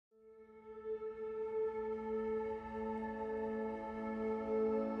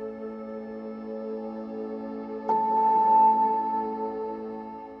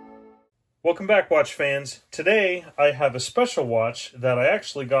Welcome back, watch fans. Today I have a special watch that I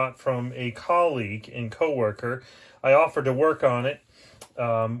actually got from a colleague and coworker. I offered to work on it.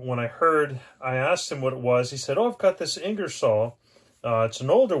 When I asked him what it was, he said, "Oh, I've got this Ingersoll. It's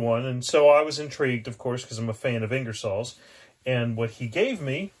an older one." And so I was intrigued, of course, because I'm a fan of Ingersolls. And what he gave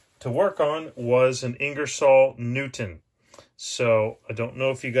me to work on was an Ingersoll Newton. So I don't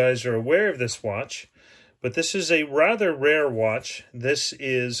know if you guys are aware of this watch, but this is a rather rare watch. This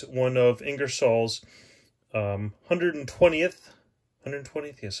is one of Ingersoll's 120th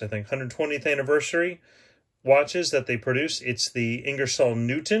anniversary watches that they produce. It's the Ingersoll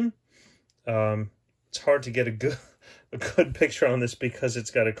Newton. It's hard to get a good picture on this because it's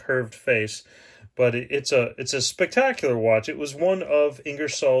got a curved face, but it's a spectacular watch. It was one of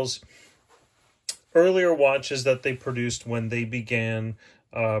Ingersoll's earlier watches that they produced when they began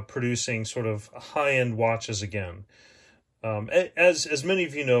producing sort of high-end watches again. As many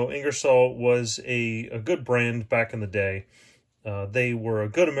of you know, Ingersoll was a good brand back in the day. They were a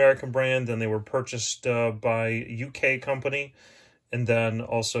good American brand, then they were purchased by a UK company, and then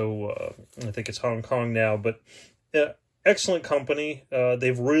also, I think it's Hong Kong now, but excellent company.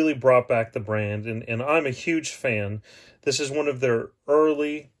 They've really brought back the brand, and I'm a huge fan. This is one of their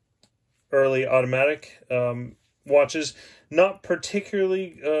early automatic watches. Not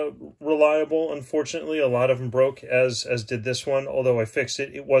particularly reliable, unfortunately. A lot of them broke, as did this one, although I fixed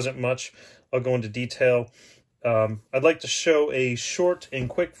it. It wasn't much. I'll go into detail. I'd like to show a short and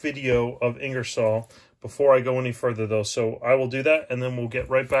quick video of Ingersoll before I go any further, though. So I will do that, and then we'll get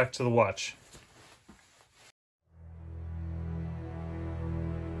right back to the watch.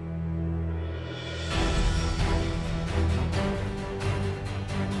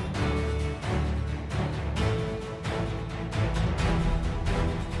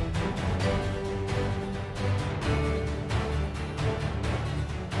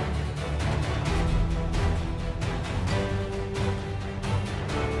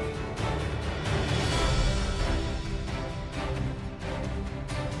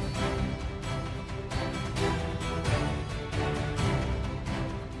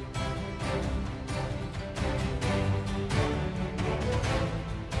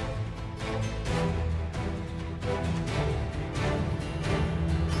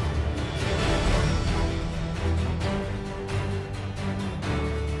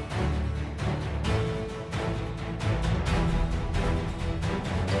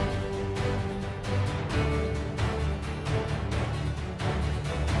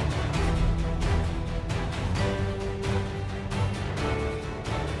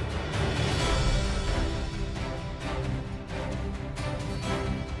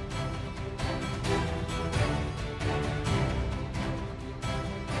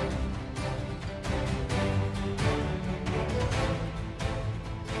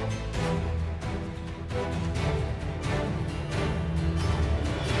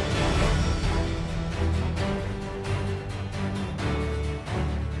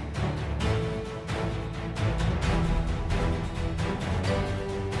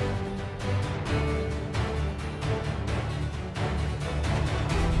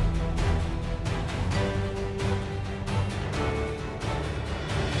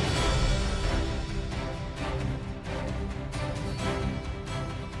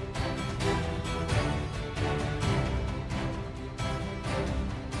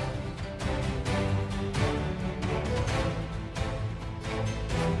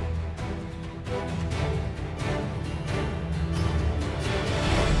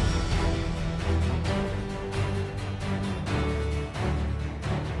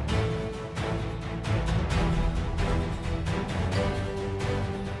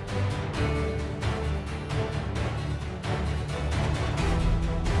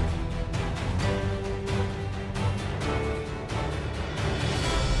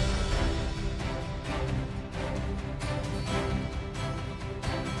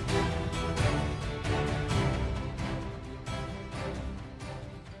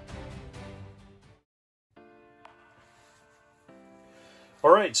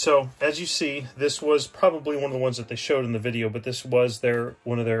 Alright, so as you see, this was probably one of the ones that they showed in the video, but this was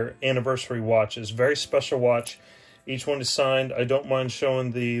one of their anniversary watches. Very special watch. Each one is signed. I don't mind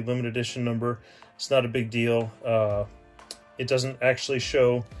showing the limited edition number. It's not a big deal. It doesn't actually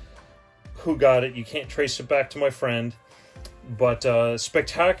show who got it. You can't trace it back to my friend. But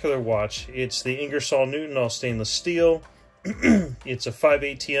spectacular watch. It's the Ingersoll Newton, all stainless steel. It's a 5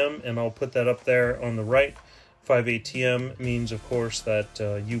 ATM, and I'll put that up there on the right. 5 ATM means, of course, that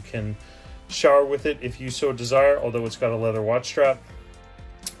you can shower with it if you so desire, although it's got a leather watch strap.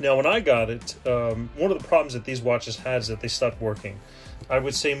 Now, when I got it, one of the problems that these watches had is that they stopped working. I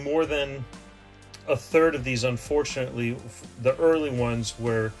would say more than a third of these, unfortunately, the early ones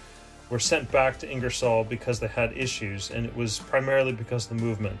were sent back to Ingersoll because they had issues, and it was primarily because of the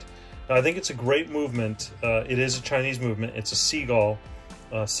movement. Now, I think it's a great movement. It is a Chinese movement. It's a Seagull.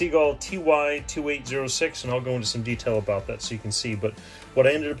 Seagull TY-2806, and I'll go into some detail about that so you can see. But what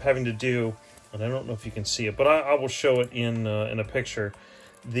I ended up having to do, and I don't know if you can see it, but I will show it in a picture.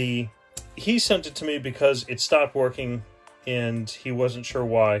 He sent it to me because it stopped working, and he wasn't sure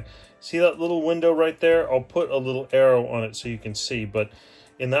why. See that little window right there? I'll put a little arrow on it so you can see, but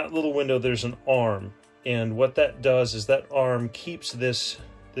in that little window there's an arm, and what that does is that arm keeps this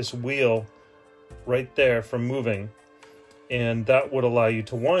wheel right there from moving, and that would allow you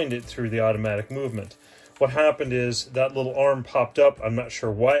to wind it through the automatic movement. What happened is that little arm popped up. I'm not sure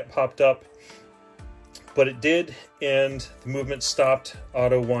why it popped up, but it did, and the movement stopped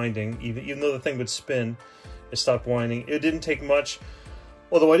auto-winding. Even though the thing would spin, it stopped winding. It didn't take much,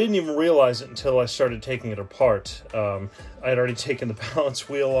 although I didn't even realize it until I started taking it apart. I had already taken the balance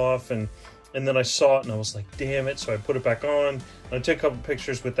wheel off, and then I saw it, and I was like, damn it, so I put it back on. And I took a couple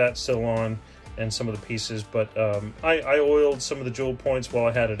pictures with that still on, and some of the pieces, but I oiled some of the jewel points while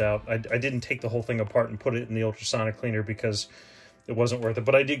I had it out. I didn't take the whole thing apart and put it in the ultrasonic cleaner because it wasn't worth it,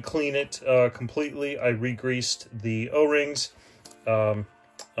 but I did clean it completely. I re-greased the O-rings.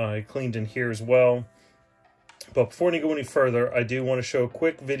 I cleaned in here as well. But before I go any further, I do want to show a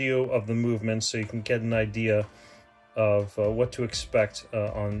quick video of the movement so you can get an idea of what to expect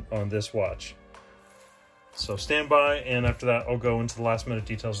on this watch. So stand by, and after that I'll go into the last minute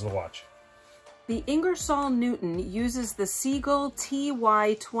details of the watch. The Ingersoll Newton uses the Seagull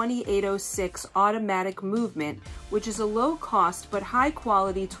TY-2806 automatic movement, which is a low-cost but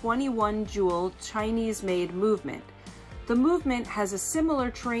high-quality 21-jewel Chinese-made movement. The movement has a similar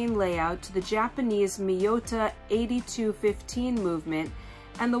train layout to the Japanese Miyota 8215 movement,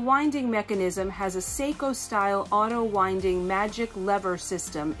 and the winding mechanism has a Seiko-style auto-winding magic lever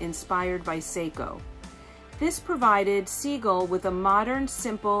system inspired by Seiko. This provided Seagull with a modern,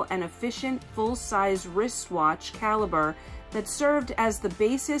 simple, and efficient full-size wristwatch caliber that served as the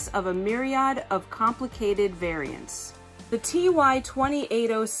basis of a myriad of complicated variants. The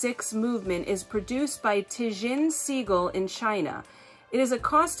TY-2806 movement is produced by Tianjin Seagull in China. It is a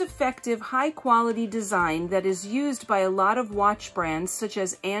cost-effective, high-quality design that is used by a lot of watch brands such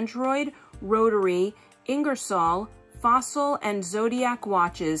as Android, Rotary, Ingersoll, Fossil, and Zodiac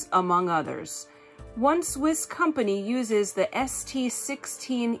watches, among others. One Swiss company uses the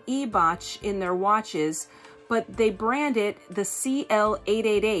ST16 e-watch in their watches, but they brand it the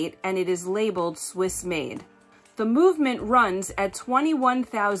CL888 and it is labeled Swiss-made. The movement runs at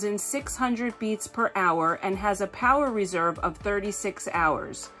 21,600 beats per hour and has a power reserve of 36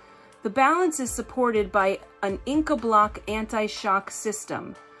 hours. The balance is supported by an Inca block anti-shock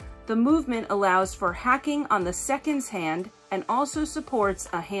system. The movement allows for hacking on the seconds hand and also supports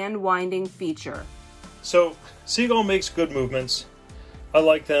a hand winding feature. So Seagull makes good movements. I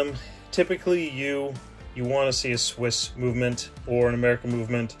like them. Typically you want to see a Swiss movement or an American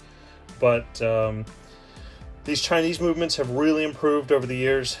movement, but these Chinese movements have really improved over the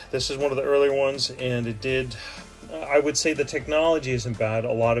years. This is one of the earlier ones, and it did, I would say the technology isn't bad.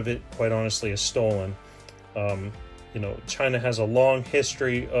 A lot of it, quite honestly, is stolen. You know, China has a long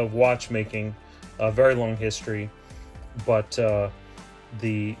history of watchmaking, a very long history, but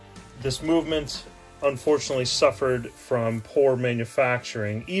this movement unfortunately suffered from poor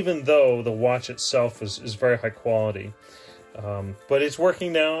manufacturing, even though the watch itself is very high quality. But it's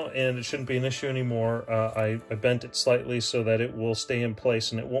working now, and it shouldn't be an issue anymore. I bent it slightly so that it will stay in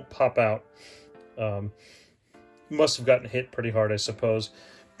place and it won't pop out. Must have gotten hit pretty hard, I suppose.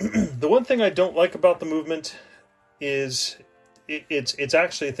 The one thing I don't like about the movement is it's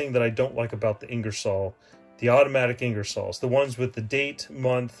actually a thing that I don't like about the Ingersoll, the automatic Ingersolls, the ones with the date,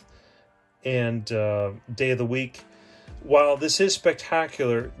 month, and day of the week. While this is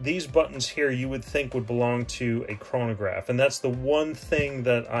spectacular, these buttons here you would think would belong to a chronograph, and that's the one thing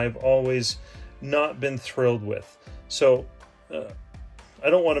that I've always not been thrilled with. So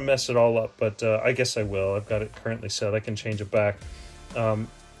I don't want to mess it all up, but I guess I will. I've got it currently set. I can change it back.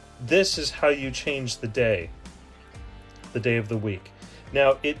 This is how you change the day of the week.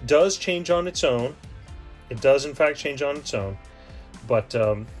 Now, it does change on its own. It does, in fact, change on its own. But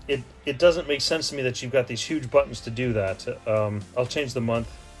it doesn't make sense to me that you've got these huge buttons to do that. I'll change the month,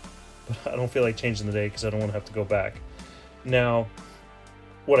 but I don't feel like changing the day because I don't want to have to go back. Now,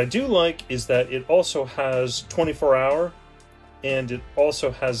 what I do like is that it also has 24-hour, and it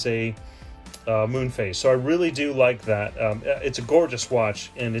also has a moon phase. So I really do like that. It's a gorgeous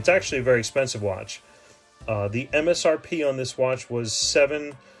watch, and it's actually a very expensive watch. The MSRP on this watch was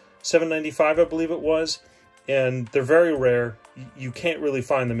 $795, I believe it was, and they're very rare. You can't really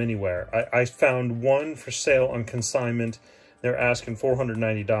find them anywhere. I found one for sale on consignment. They're asking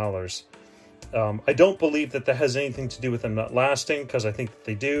 $490. I don't believe that has anything to do with them not lasting, because I think that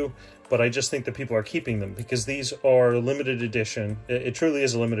they do, but I just think that people are keeping them because these are limited edition. It truly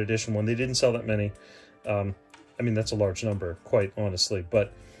is a limited edition one. They didn't sell that many. I mean, that's a large number, quite honestly,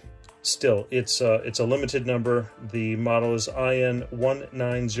 but still, it's a limited number. The model is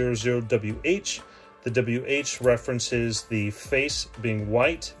IN1900WH. The WH references the face being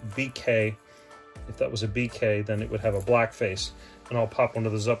white, BK. If that was a BK, then it would have a black face. And I'll pop one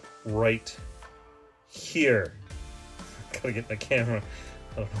of those up right here. Gotta get my camera.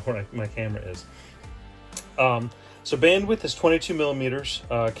 I don't know where my camera is. So bandwidth is 22 millimeters.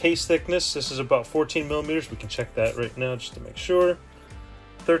 Case thickness, this is about 14 millimeters. We can check that right now just to make sure.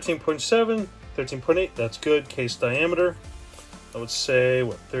 13.7, 13.8, that's good. Case diameter, I would say,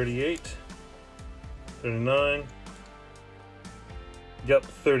 what, 38, 39. Yep,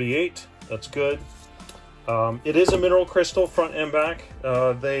 38, that's good. It is a mineral crystal front and back.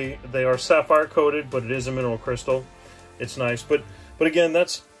 They are sapphire coated, but it is a mineral crystal. It's nice, but again,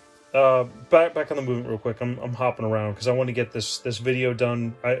 that's back on the movement real quick. I'm hopping around because I want to get this video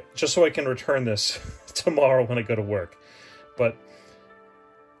done. Just so I can return this tomorrow when I go to work. But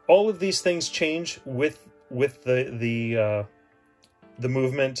all of these things change with the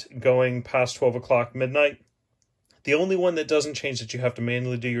movement going past 12 o'clock midnight. The only one that doesn't change that you have to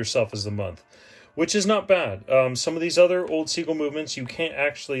manually do yourself is the month, which is not bad. Some of these other old Seagull movements,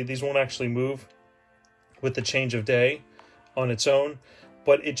 these won't actually move with the change of day on its own,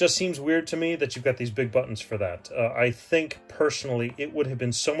 but it just seems weird to me that you've got these big buttons for that. I think personally it would have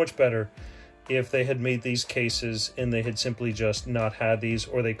been so much better if they had made these cases and they had simply just not had these,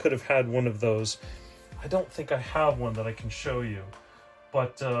 or they could have had one of those. I don't think I have one that I can show you,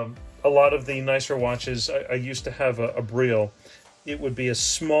 but a lot of the nicer watches, I used to have a Briel. It would be a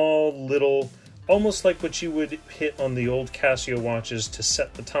small little, almost like what you would hit on the old Casio watches to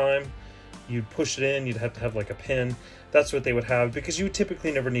set the time. You'd push it in, you'd have to have like a pin. That's what they would have, because you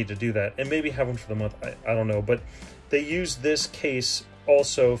typically never need to do that. And maybe have one for the month, I don't know. But they use this case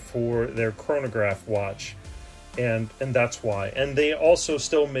also for their chronograph watch, and that's why. And they also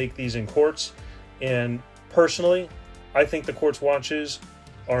still make these in quartz. And personally, I think the quartz watches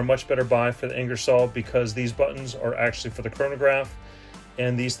are a much better buy for the Ingersoll, because these buttons are actually for the chronograph,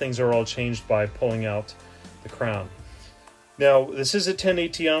 and these things are all changed by pulling out the crown. Now, this is a 10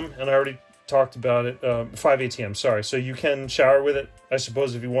 ATM, and I already talked about it, 5 ATM, sorry. So you can shower with it, I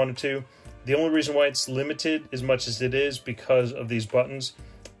suppose, if you wanted to. The only reason why it's limited as much as it is because of these buttons.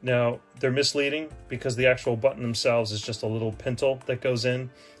 Now, they're misleading because the actual button themselves is just a little pintle that goes in,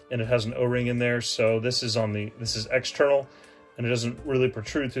 and it has an O-ring in there. So this is external, and it doesn't really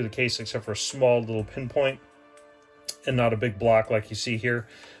protrude through the case except for a small little pinpoint and not a big block like you see here.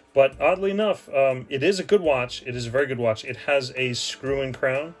 But oddly enough, it is a good watch. It is a very good watch. It has a screw-in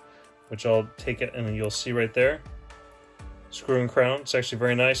crown, which I'll take it and you'll see right there. Screw-in crown. It's actually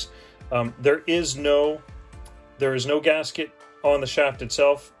very nice. There is no gasket on the shaft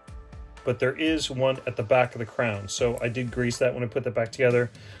itself, but there is one at the back of the crown. So I did grease that when I put that back together.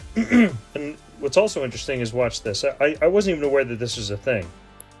 And what's also interesting is, watch this. I wasn't even aware that this was a thing.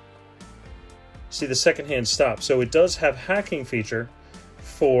 See the second-hand stop. So it does have hacking feature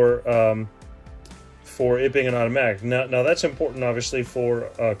for it being an automatic. Now that's important, obviously, for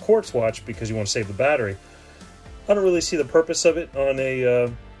a quartz watch, because you want to save the battery. I don't really see the purpose of it on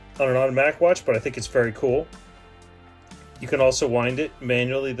an automatic watch, but I think it's very cool. You can also wind it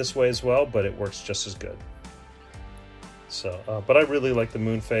manually this way as well, but it works just as good. So, but I really like the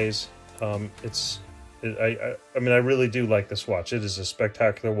moon phase. I mean, I really do like this watch. It is a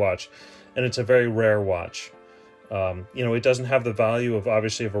spectacular watch, and it's a very rare watch. You know, it doesn't have the value of,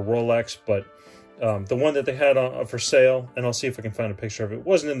 obviously, of a Rolex, but the one that they had for sale, and I'll see if I can find a picture of it,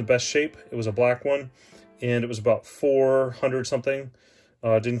 wasn't in the best shape. It was a black one, and it was about 400 something.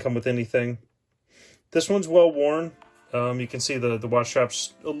 Didn't come with anything. This one's well worn. You can see the watch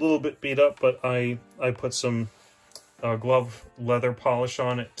strap's a little bit beat up, but I put some glove leather polish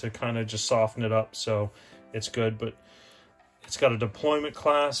on it to kind of just soften it up, so it's good. But it's got a deployment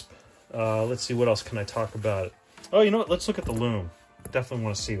clasp. Let's see, what else can I talk about it? Oh, you know what? Let's look at the loom. Definitely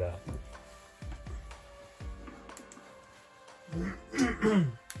want to see that.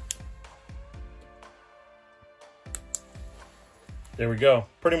 There we go.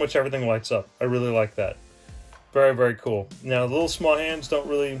 Pretty much everything lights up. I really like that. Very, very cool. Now, the little small hands don't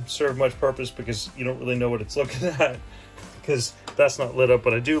really serve much purpose because you don't really know what it's looking at because that's not lit up,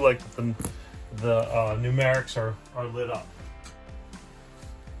 but I do like that the numerics are lit up.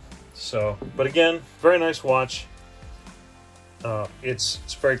 So, but again, very nice watch. It's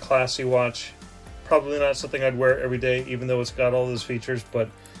a very classy watch. Probably not something I'd wear every day, even though it's got all those features, but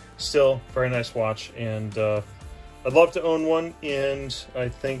still very nice watch. And I'd love to own one, and I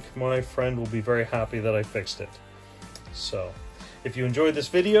think my friend will be very happy that I fixed it. So, if you enjoyed this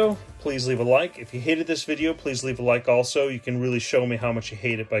video, please leave a like. If you hated this video, please leave a like also. You can really show me how much you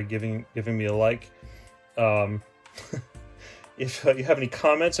hate it by giving me a like. If you have any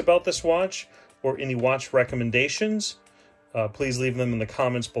comments about this watch or any watch recommendations, please leave them in the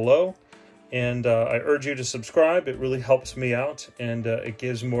comments below. And I urge you to subscribe. It really helps me out, and it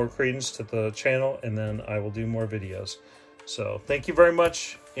gives more credence to the channel, and then I will do more videos. So thank you very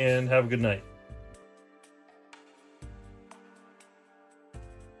much, and have a good night.